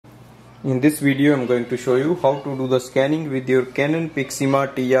In this video I'm going to show you how to do the scanning with your Canon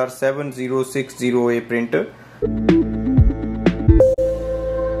Pixma TR7060a printer.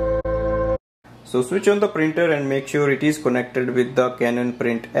 So switch on the printer and make sure it is connected with the Canon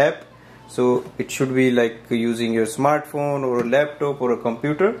Print app. So it should be like using your smartphone or a laptop or a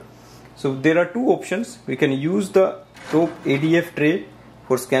computer. So there are two options. We can use the top ADF tray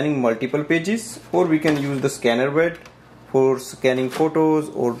for scanning multiple pages, or we can use the scanner bed for scanning photos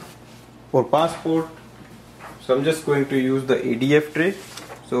or passport. So I'm just going to use the ADF tray.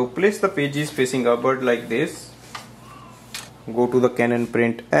 So place the pages facing upward like this. Go to the Canon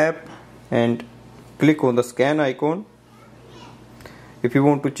Print app and click on the scan icon. If you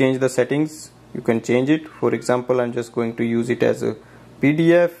want to change the settings, you can change it. For example, I'm just going to use it as a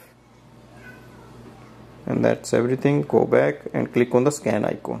PDF. And that's everything. Go back and click on the scan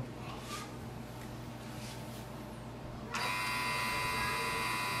icon.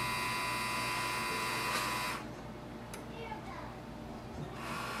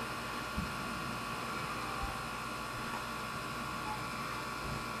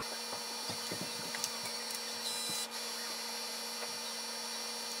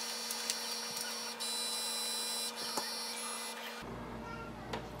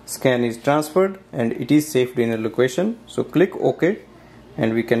 Scan is transferred and it is saved in a location. So click OK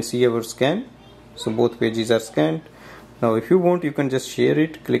and we can see our scan. So both pages are scanned. Now if you want, you can just share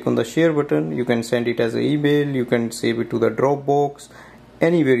it. Click on the share button. You can send it as an email. You can save it to the Dropbox.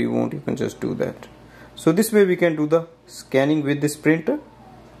 Anywhere you want, you can just do that. So this way we can do the scanning with this printer.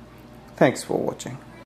 Thanks for watching.